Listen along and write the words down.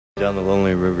down the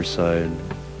lonely riverside.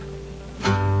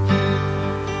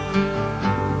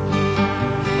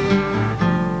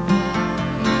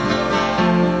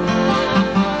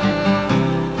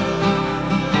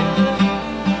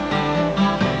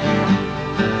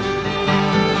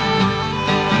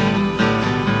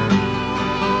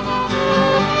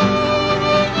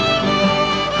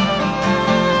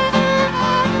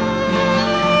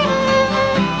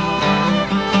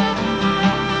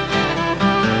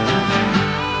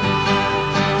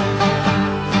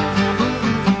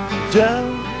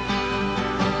 Down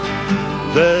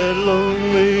that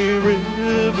lonely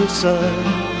riverside,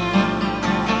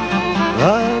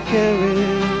 I carry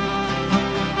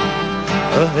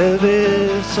a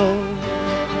heavy soul,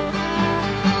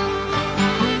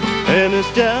 and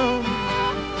it's down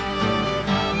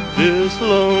this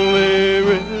lonely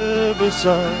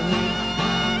riverside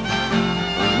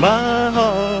my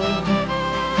heart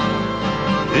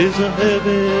is a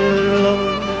heavy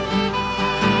load.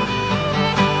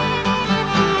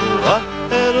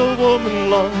 Woman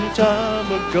long time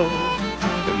ago,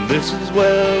 and this is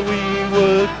where we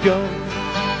would go.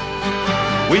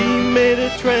 We made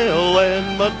a trail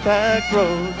and mud-packed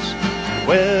roads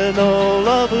where no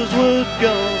lovers would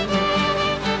go.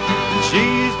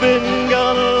 She's been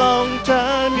gone a long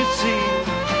time, you see,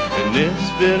 and it's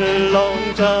been a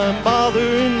long time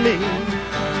bothering me.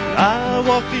 I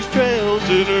walk these trails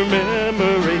in her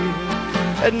memory,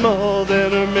 and more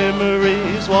than her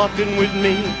memories walking with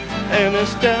me. And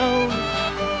it's down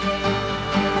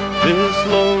this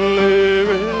lonely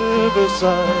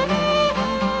riverside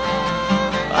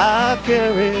I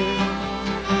carry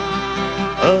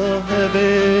a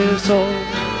heavy soul,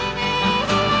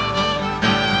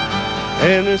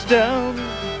 and it's down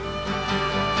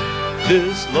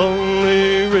this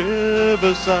lonely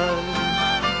riverside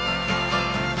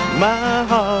my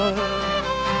heart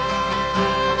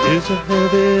is a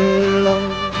heavy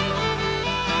load.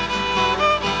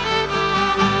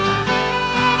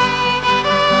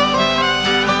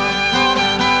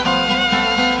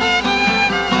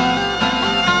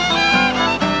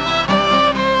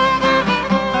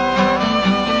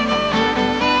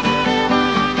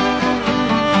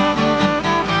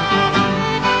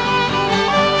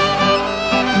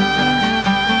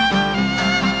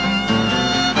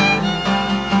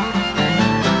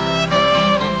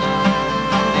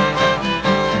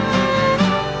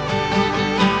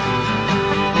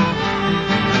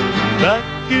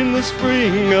 Back in the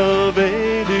spring of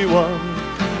 '81,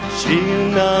 she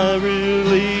and I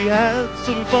really had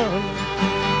some fun,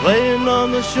 playing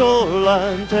on the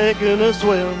shoreline, taking a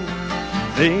swim.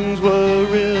 Things were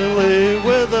really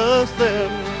with us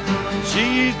then.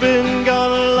 She's been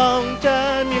gone a long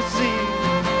time, you see,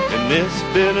 and it's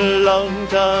been a long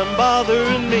time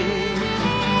bothering me.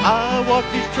 I walk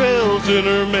these trails in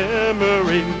her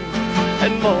memory,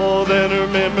 and more than her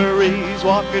memories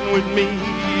walking with me.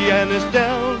 And it's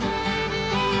down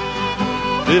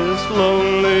this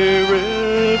lonely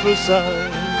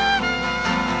riverside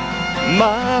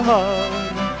my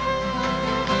heart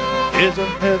is a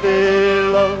heavy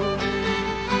load,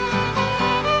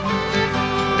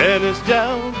 and it's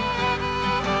down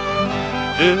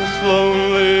this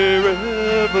lonely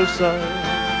riverside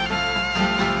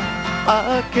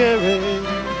I carry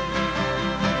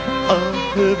a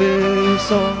heavy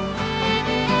soul.